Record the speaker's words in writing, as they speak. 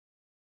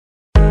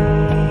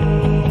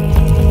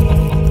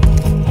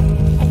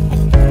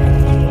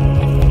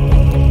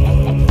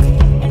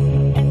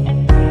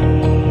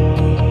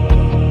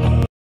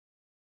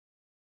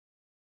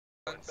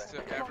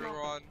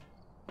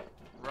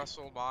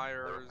Russell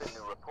Myers,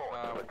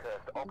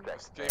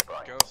 escape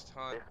ghost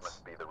hunt,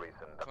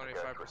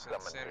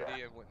 25%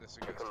 sanity, and witness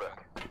a ghost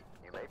hunt.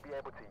 You may be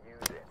able to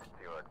use it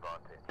to your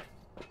advantage.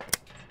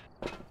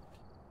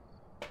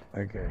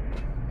 Okay.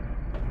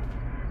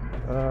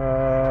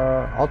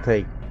 I'll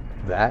take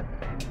that.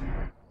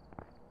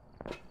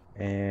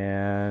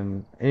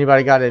 And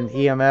anybody got an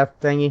EMF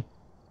thingy?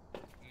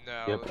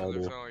 No, Yep, I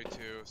there's do. only 2,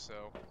 so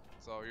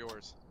it's all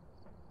yours.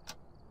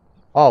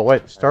 Oh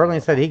wait, Sterling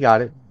said he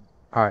got it.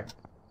 All right.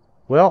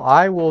 Well,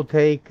 I will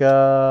take.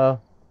 I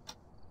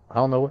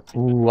don't know what.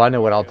 Ooh, I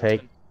know what I'll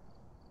take.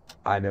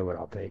 I know what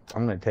I'll take.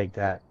 I'm gonna take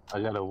that. I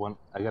got a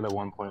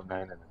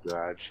 1.9 in the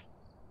garage.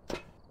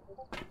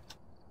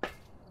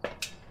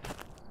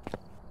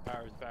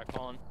 Power's back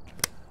on.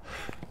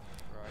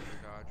 Roger,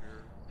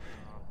 Dodger.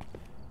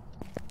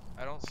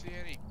 I don't see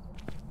any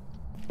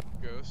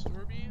ghost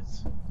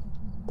orbies.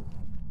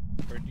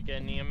 Where'd you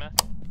get an EMF?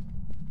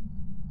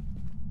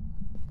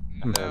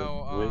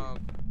 No,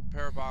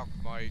 parabolic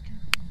mic.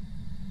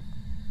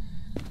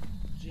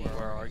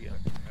 Where are you?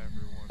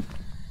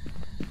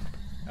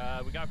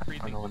 Everyone. We got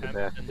freezing in the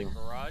temps in the bathroom.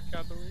 garage,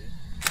 I believe.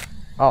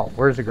 Oh,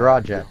 where's the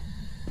garage at?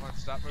 Come on,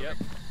 stop moving. Yep,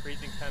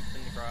 freezing temps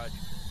in the garage.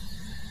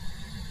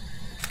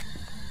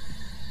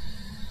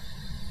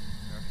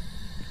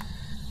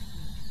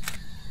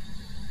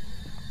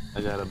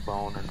 I got a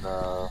bone in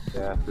the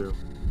bathroom.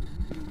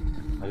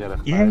 I got a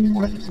 5. Yeah,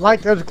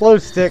 like those glow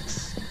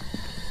sticks.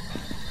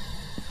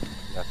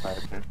 I got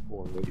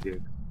 5.4 right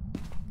here.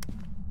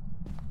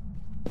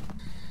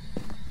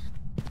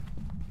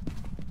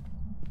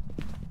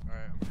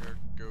 Alright, I'm gonna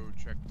go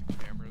check the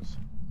cameras.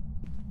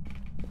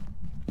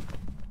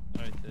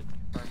 Alright, so it's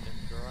confirmed in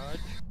the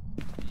garage.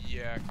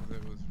 Yeah, because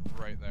it was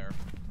right there.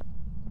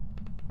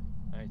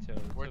 Alright, so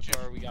Which so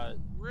far is we got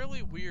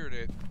really weird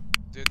it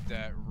did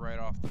that right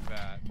off the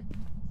bat.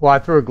 Well, I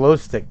threw a glow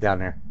stick down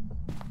there.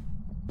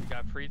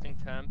 freezing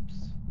temps.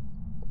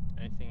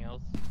 Anything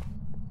else?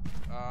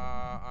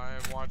 I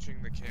am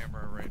watching the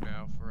camera right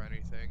now for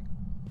anything.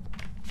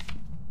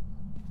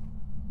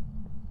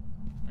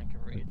 I can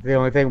read. The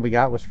only thing we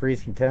got was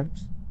freezing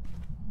temps.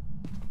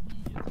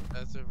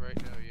 As of right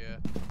now, yeah.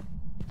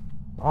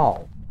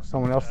 Oh,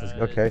 someone else is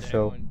okay.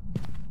 So,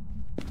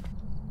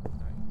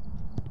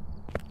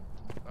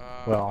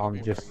 well,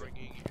 I'm just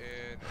bringing in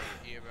an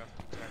EMF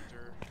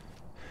detector.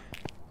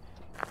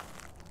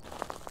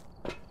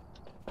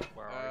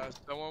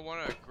 Someone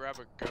want to grab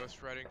a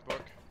ghostwriting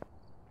book,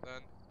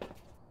 then?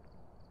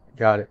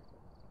 got it.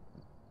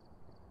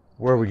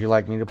 Where would you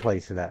like me to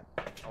place it at?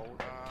 That's gonna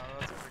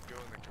go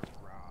in the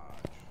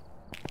garage.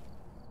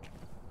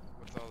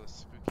 With all the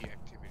spooky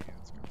activity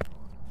that's going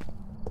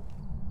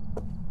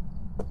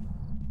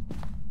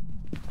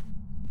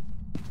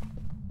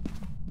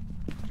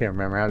on. Can't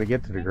remember how to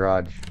get to the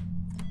garage.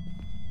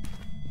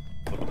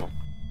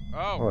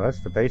 Oh! Oh,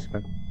 that's the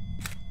basement.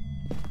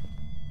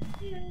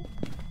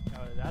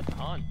 That's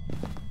on.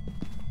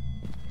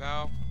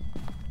 No.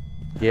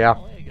 Yeah.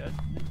 Oh, yeah, good.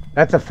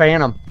 That's a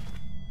phantom.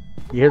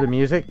 You hear the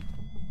music?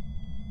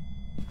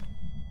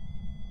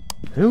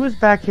 Who is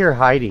back here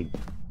hiding?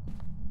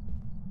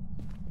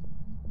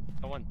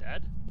 Someone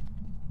dead?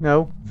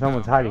 No,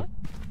 someone's No. hiding.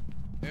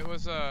 It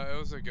was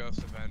a ghost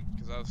event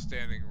because I was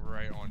standing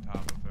right on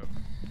top of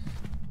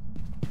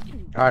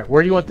him. All right,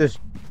 where do you want this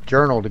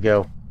journal to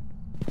go?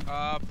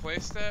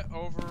 Place that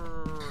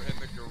over in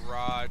the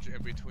garage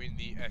in between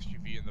the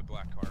SUV and the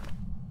black car.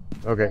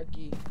 Okay.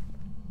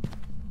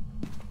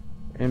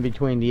 In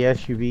between the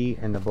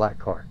SUV and the black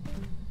car.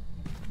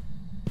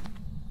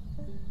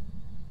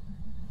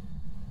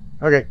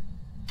 Okay.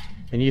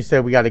 And you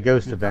said we got a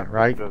ghost event,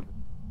 right?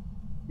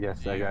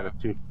 Yes, I got a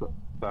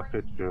two-shot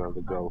picture of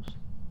the ghost.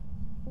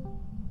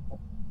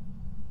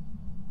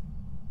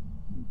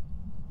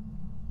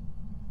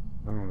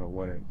 I don't know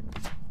what it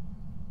is.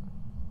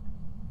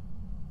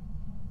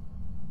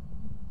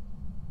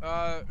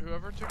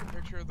 Whoever took a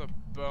picture of the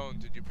bone,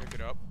 did you pick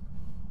it up?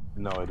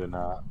 No, I did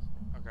not.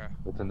 Okay.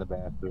 It's in the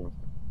bathroom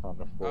on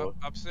the floor.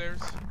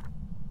 Upstairs?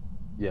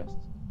 Yes.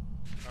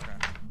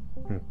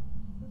 Okay.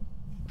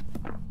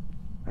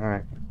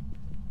 Alright.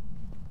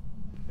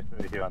 It's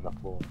right here on the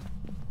floor.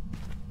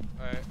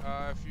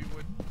 Alright, if you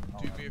would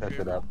do me a pick it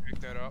favor, up. pick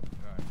that up.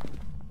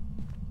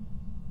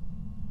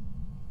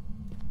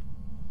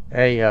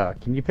 Hey,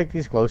 can you pick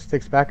these glow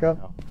sticks back up?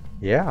 No.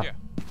 Yeah. Yeah.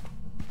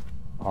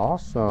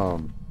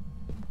 Awesome.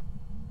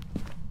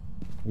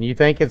 And you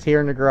think it's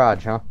here in the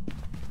garage, huh?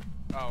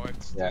 Oh,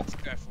 it's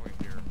definitely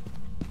here.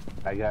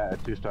 I got a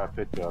two-star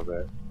picture of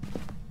it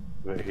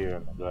right here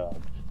in the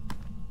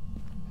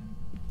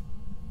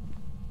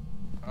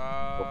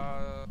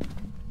garage.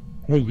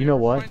 Hey, you know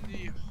what? Find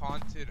the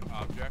haunted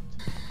object.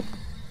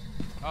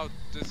 Oh,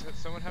 does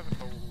someone have a?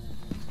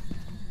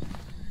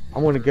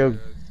 I'm gonna go.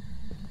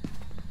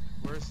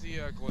 Where's the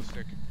glow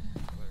stick?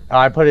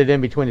 I put it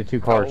in between the two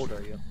cars. How old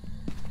are you?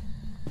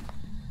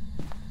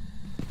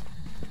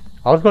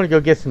 I was going to go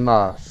get some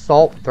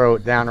salt, throw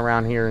it down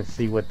around here, and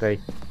see what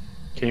they.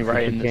 Can you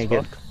write in this can't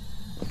book?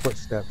 get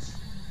footsteps.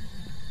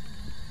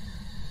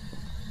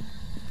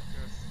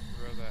 Just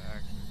throw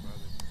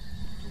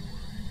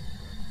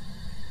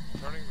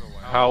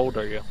How old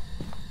are you?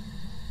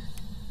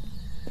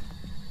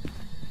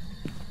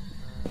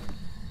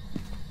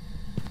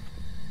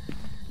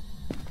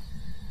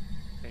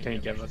 Can you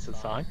give us a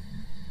sign?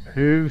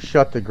 Who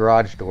shut the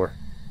garage door?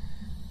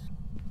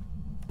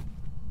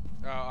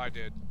 I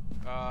did.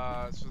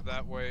 So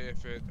that way,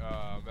 if it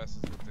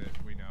messes with it,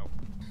 we know.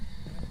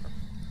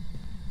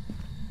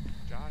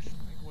 Josh,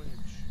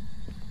 language.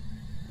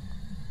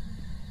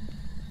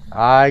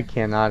 I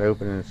cannot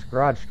open this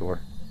garage door.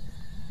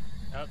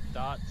 Yep,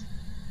 dots.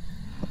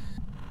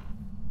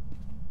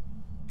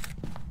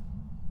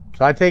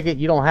 So I take it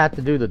you don't have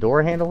to do the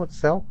door handle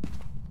itself?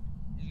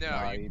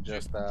 No, you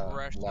just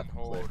press and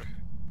hold.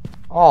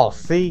 Oh,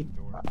 see,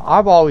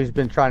 I've always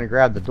been trying to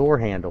grab the door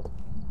handle.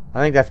 I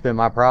think that's been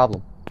my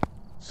problem.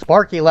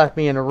 Sparky left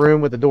me in a room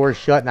with the doors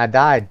shut and I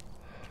died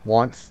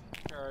once.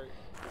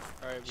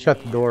 Alright,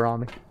 Shut the door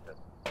on me.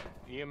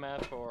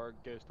 EMF or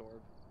ghost orb?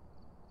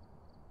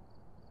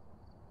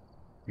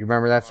 You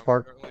remember that,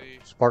 Spark?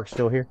 Spark's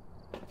still here?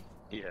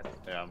 Yeah,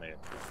 I'm here.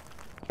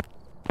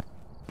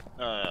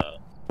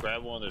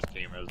 Grab one of those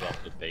cameras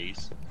off the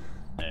base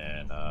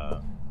and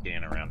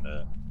scan around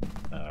the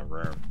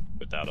room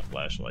without a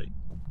flashlight.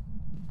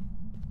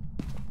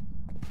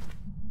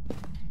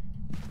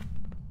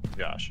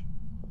 Josh.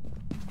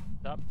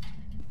 Stop.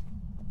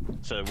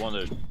 So one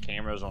of those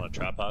cameras on a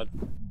tripod.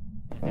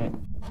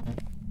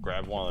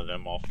 Grab one of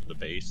them off the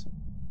base.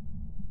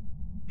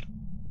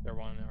 They're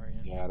one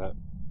already in. Got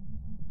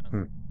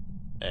it.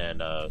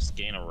 And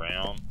scan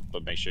around,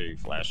 but make sure your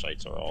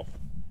flashlights are off.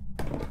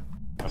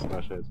 My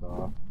flashlight's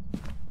off.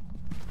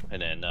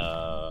 And then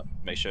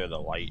make sure the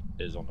light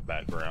is on the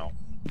background.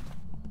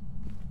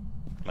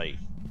 Like,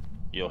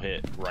 you'll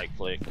hit right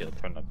click, it'll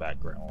turn the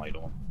background light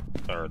on.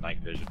 Or night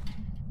vision.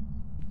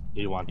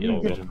 You want the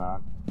night vision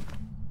on?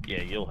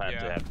 Yeah, you'll have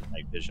to have the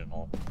night vision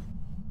on.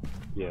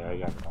 Yeah, I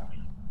got that.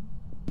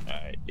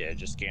 Alright, yeah,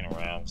 just scan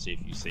around, see if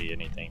you see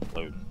anything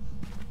floating.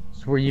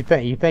 So where you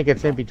think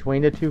it's in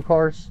between the two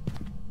cars?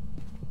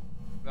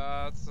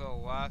 That's the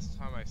last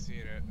time I seen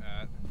it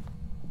at.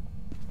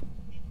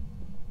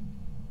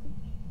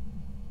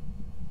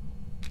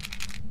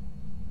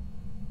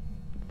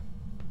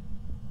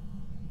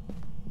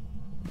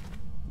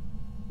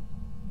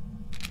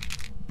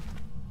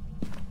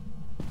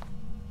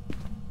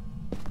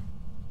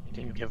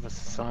 Can you give us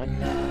a sign?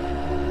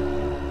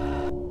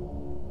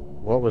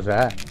 What was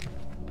that?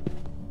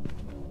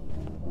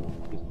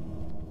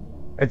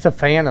 It's a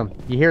phantom.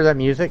 You hear that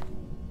music?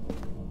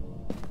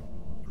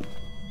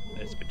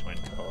 It's between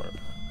the car.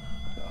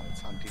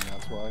 It's hunting,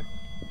 that's why.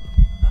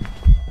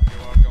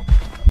 You're welcome.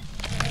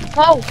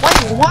 Oh,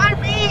 wait, why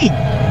me?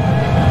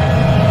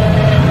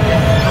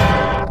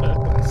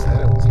 I said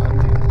it was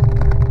hunting.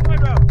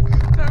 Time out.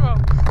 Time out.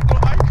 So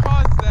I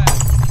caused that.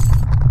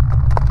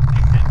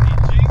 And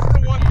G's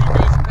the one who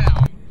goes down.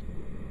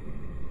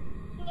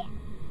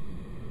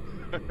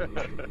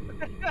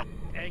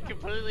 And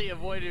completely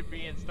avoided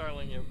me and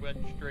Starling and went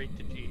straight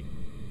to G.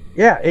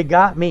 Yeah, it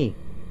got me.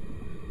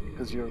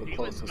 Because you're the He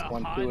was closest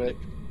one to behind it.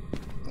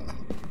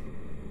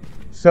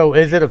 So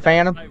is it a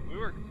phantom? We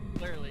were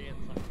clearly in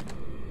something.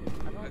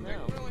 I I don't think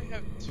know. we only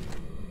have 2.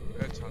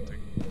 It's hunting.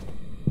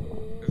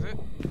 Is it?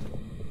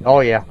 Oh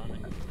yeah.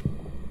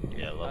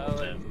 Yeah, level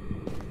 10.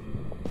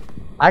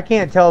 I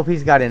can't tell if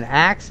he's got an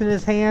axe in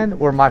his hand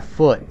or my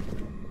foot.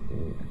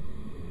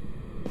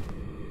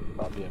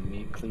 Probably a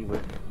meat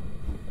cleaver.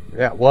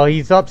 Yeah, well,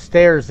 he's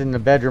upstairs in the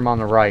bedroom on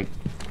the right.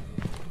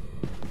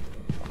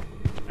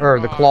 Or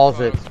the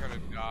closet. I thought I was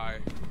gonna die.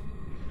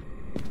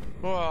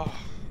 Oh,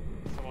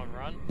 Someone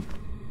run?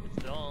 Is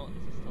it still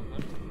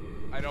hunting?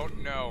 I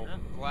don't know. Yeah.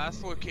 The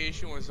last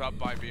location was up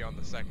by me on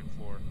the 2nd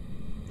floor.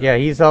 Yeah,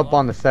 he's up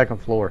on the 2nd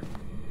floor.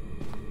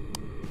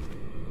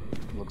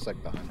 Looks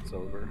like the hunt's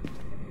over.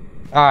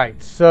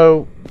 Alright,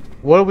 so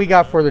what do we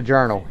got for the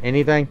journal?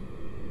 Anything?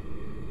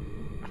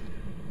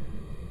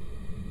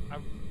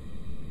 I'm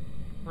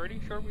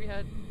pretty sure we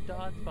had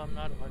dots, but I'm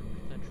not 100%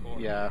 sure.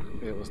 Yeah,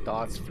 it was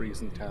dots,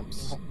 freezing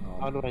temps.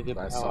 How do I get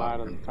the hell saw out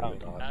it of in the front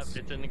tunnel? dots.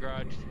 It's in the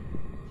garage.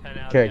 10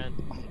 out Okay. of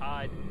 10.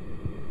 Hide.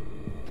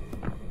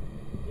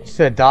 You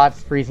said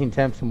dots, freezing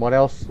temps, and what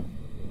else? We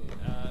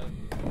done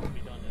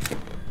it.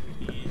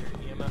 We need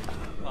EMF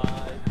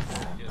 5.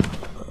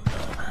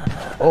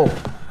 Oh,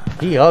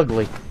 he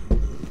ugly.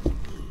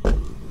 I'm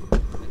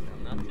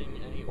not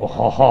seeing any. Oh,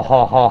 ha ha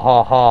ha ha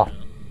ha ha.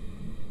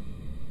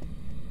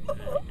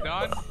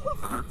 Done?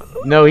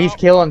 No, he's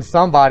killing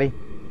somebody.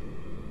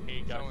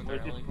 He got Someone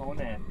Sterling. going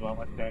in? Do I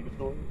want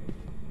dinosaurs?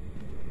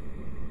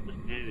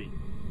 Just Diddy.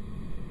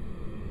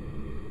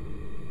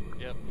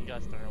 Yep, he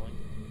got Sterling.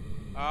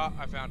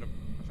 I found him.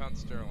 I found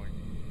Sterling.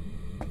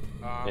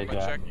 Hey, I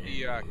Jack. checked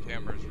the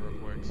cameras real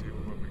quick, see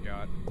what we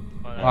got.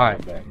 But,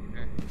 Alright.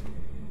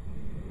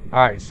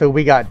 Alright, so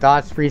we got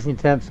dots, freezing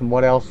temps, and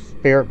what else?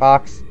 Spirit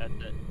box? That's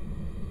it.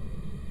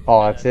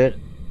 Oh, that's it?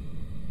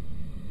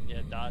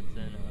 Yeah, dots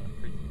and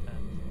freezing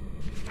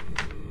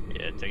temps.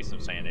 Yeah, take some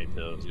sanity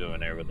pills, go in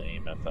there with the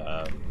EMF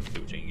 5, see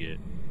what you can get.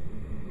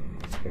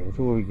 Okay,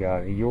 so what we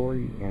got? A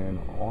Yori and an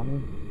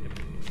awning?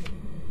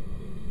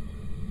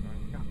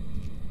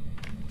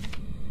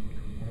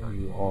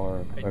 You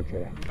are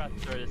okay. I'm about to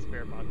throw this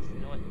spirit box. You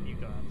know what? You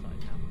go outside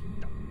now.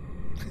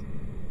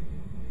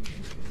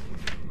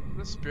 What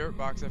has spirit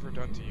box ever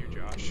done to you,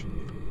 Josh?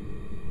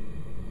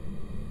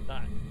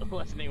 Not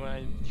listening when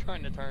I'm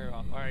trying to turn it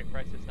off. Alright,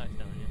 Bryce, it's nice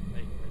knowing you.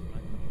 Hey, where's my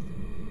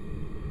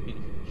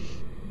phone?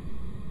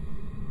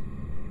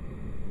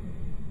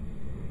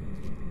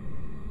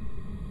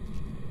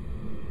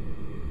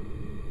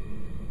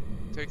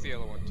 Take the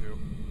other one too.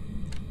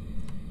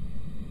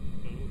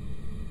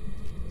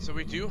 So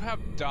we do have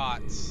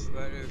dots.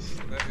 That is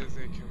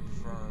a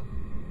confirm.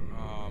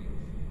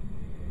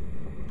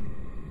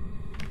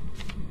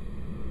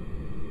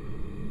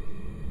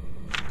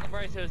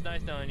 Bryce, it was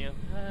nice knowing you.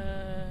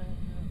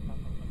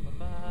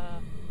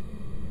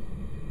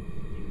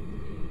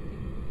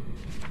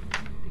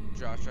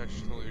 Josh, I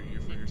salute you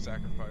for your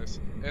sacrifice.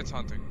 It's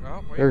hunting.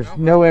 Oh wait. There's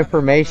no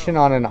information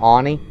on an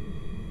Ani.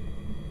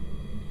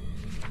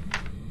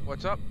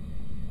 What's up?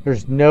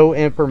 There's no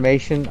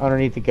information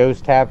underneath the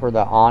ghost tab for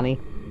the Ani.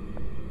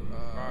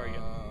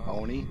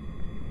 Oni?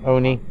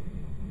 Oni.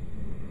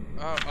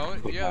 Oh,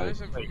 yeah,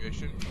 there's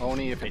information.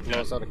 Only if it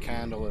blows out a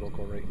candle, it'll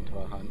go right into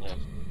a hunt.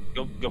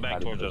 Go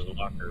back towards those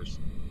lockers.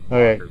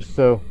 Okay, Lockers.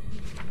 so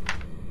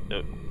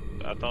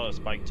I thought it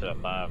spiked to a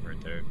 5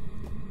 right there.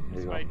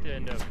 It's right to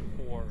end up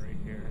 4 right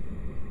here.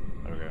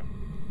 Okay.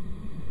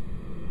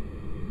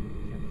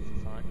 Yeah, that's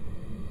a sign.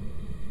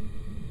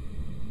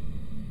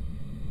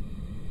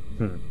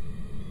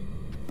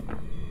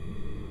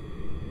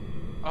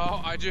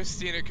 Oh, I just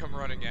seen it come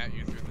running at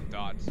you through the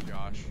dots,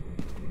 Josh.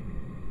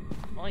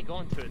 I'm only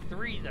going to a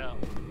 3 though.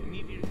 I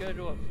need you to go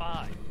to a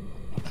 5.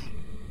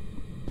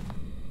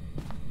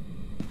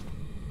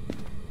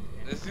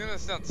 This is gonna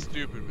sound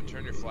stupid, but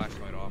turn your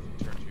flashlight off and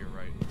turn to your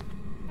right.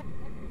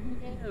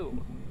 No.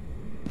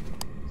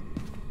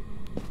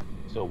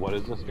 So what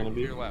is this gonna To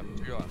be? your left,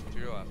 to your left, to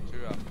your left, to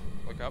your left.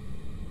 Look up.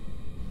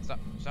 Stop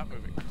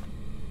moving.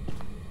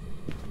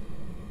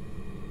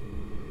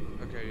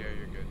 Okay, yeah,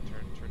 you're good.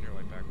 Turn your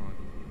light back on.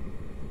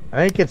 I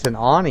think it's an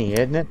Ani,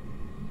 isn't it?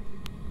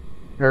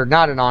 Or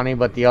not an Ani,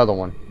 but the other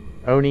one.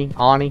 Oni,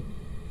 Ani,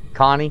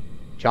 Connie,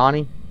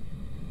 Johnny.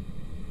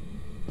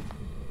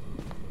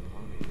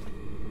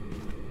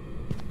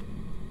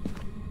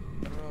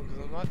 I don't know, because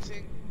I'm not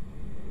seeing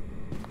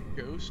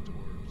ghost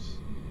orbs.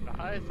 The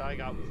highest I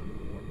got was a 4.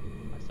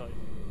 I saw you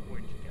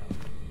point you out.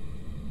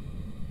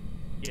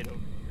 Get over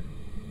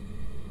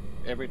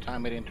here. Every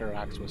time it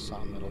interacts with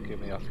something, it'll give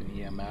me off an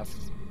EMF.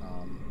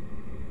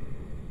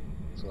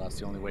 So that's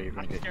the only way you're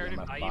going to I'm get scared if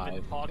EMF 5. I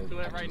even talk to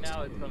it right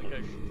now, it's going to go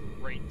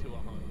straight to a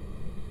hunt.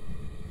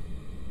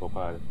 Go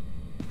find it.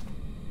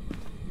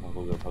 I'll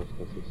go post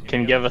this. Can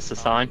you give us a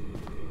sign?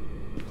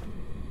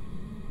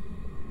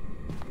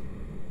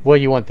 What,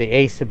 you want the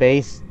Ace of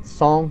Base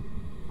song?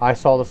 I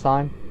saw the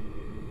sign.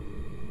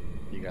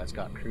 You guys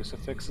got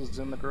crucifixes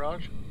in the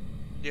garage?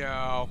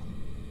 Yo.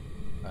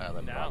 That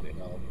No. probably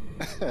help.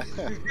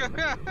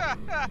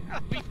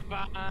 Be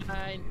fine.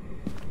 I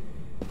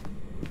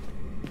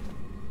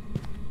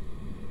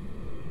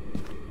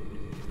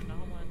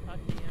don't want to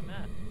touch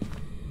EMF.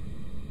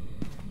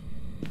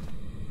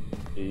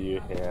 Do you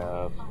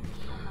have...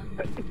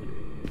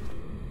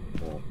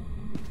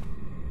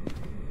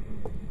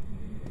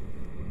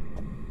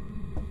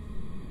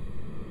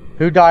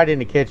 Who died in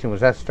the kitchen?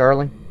 Was that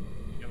Sterling?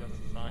 Give us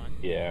a sign.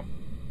 Yeah.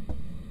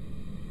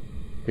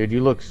 Dude,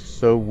 you look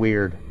so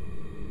weird.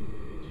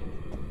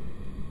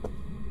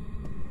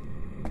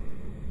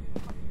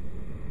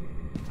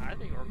 I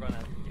think we're going to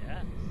have to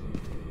guess.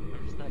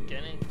 I'm just not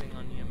getting anything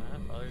on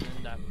EMF other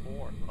than that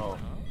 4. Oh.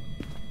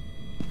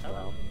 Hello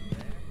Wow.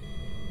 there.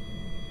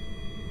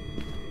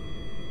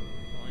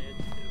 Only a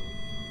 2.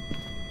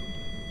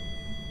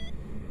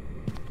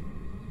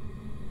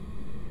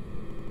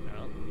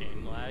 No,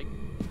 game lag.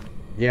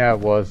 Yeah, it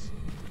was.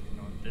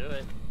 Don't do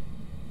it.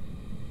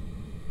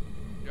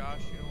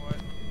 Josh, you know what?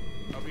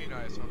 I'll be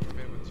nice. I'll come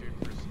in with 2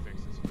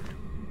 crucifixes for you.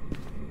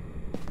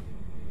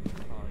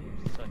 Oh,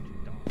 you're such a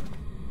dog.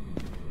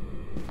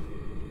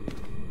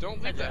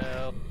 Don't leave that.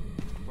 Hello.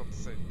 Let's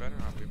say, better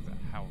not leave that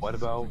house. What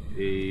about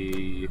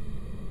a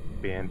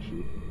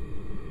banshee?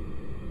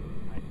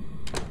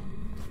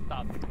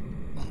 Stop.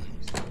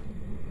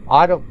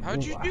 I don't.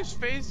 How'd you just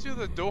phase through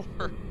the door?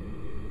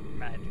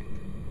 Magic.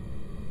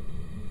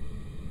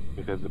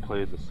 Because it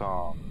plays a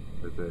song.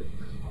 Is it?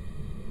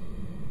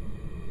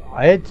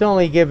 It's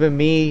only giving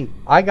me.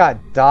 I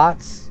got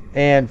dots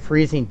and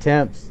freezing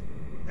temps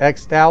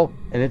X'd out,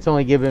 and it's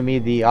only giving me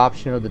the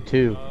option of the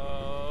 2.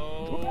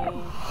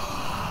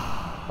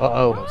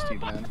 Uh-oh. Ghosty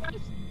man.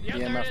 Yep,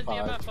 there EMF it is,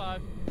 5. EMF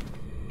 5.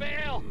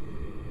 Bail!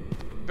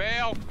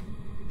 Bail!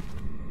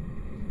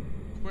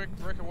 Quick,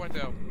 break a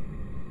window.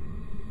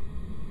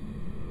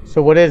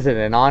 So what is it,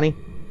 an Ani?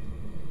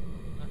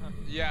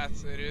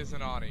 Yes, it is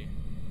an Ani.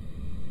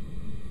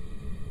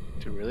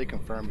 To really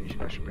confirm, you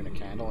guys should bring a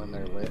candle in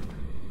there lit.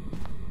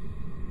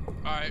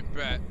 Alright,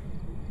 bet.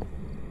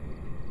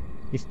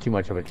 He's too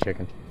much of a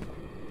chicken.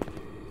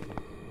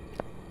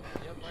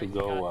 Yep, Should right, you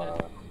go, got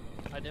it.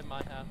 I did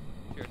my half.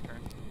 It's your turn.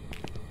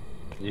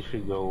 You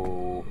should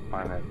go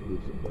find that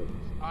crucifix.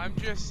 I'm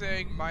just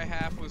saying my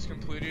half was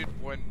completed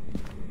when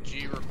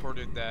G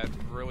recorded that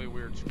really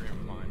weird scream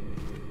of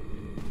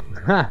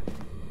mine. Huh.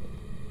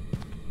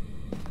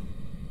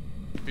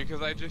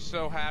 Because I just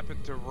so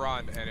happened to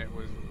run and it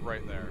was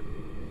right there.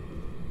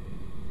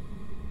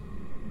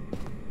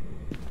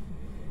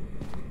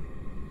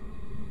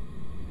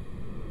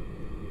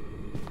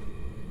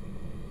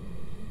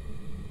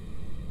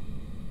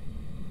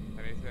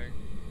 Anything?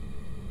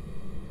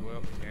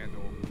 Well,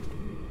 candle.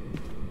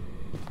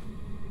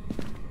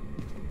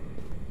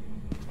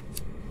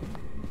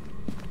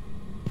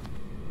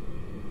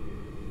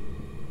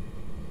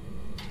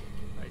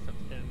 Alright, so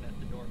I'm standing at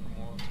the door for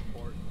moral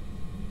support.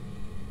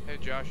 Hey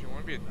Josh, you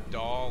want to be a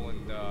doll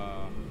and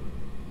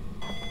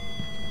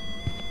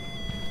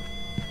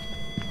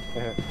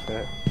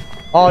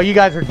Oh, you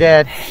guys are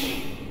dead.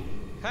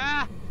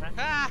 Ha! Ha!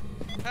 Ha!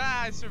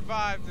 I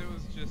survived. It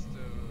was just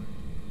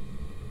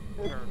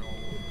paranormal.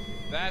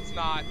 That's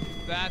not.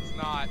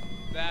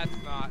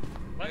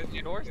 What?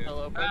 Your door's still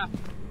open? Ah.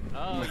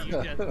 Oh, you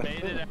just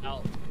made it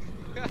out.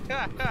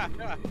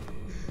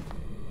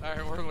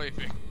 Alright, we're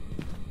leaving.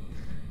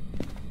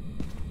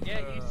 Yeah,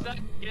 you suck,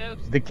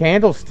 Ghost. The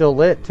candle's still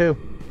lit too.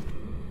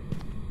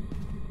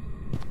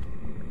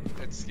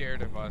 It's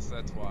scared of us,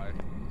 that's why.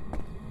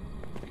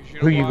 'Cause you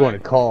know Who you why? going to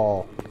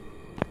call?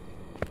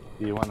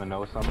 Do you want to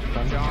know something?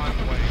 John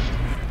Wayne.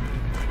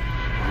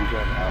 We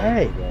got out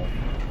Hey. of the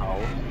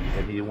house,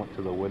 and he went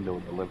to the window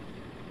in the living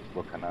room,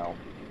 looking out.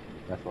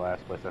 That's the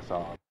last place I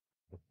saw him.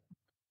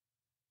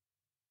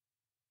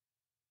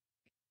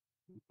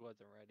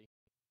 Wasn't ready.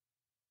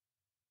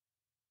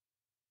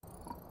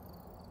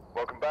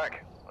 Welcome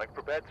back. I've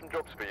prepared some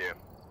jobs for you.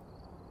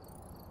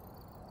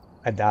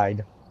 I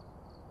died.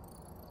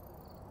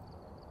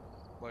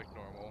 Like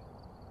normal.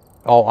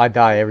 Oh, I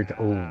die every time.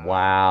 Oh,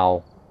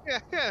 wow.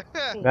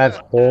 That's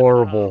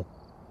horrible.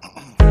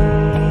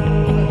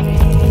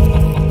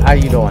 How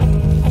you doing?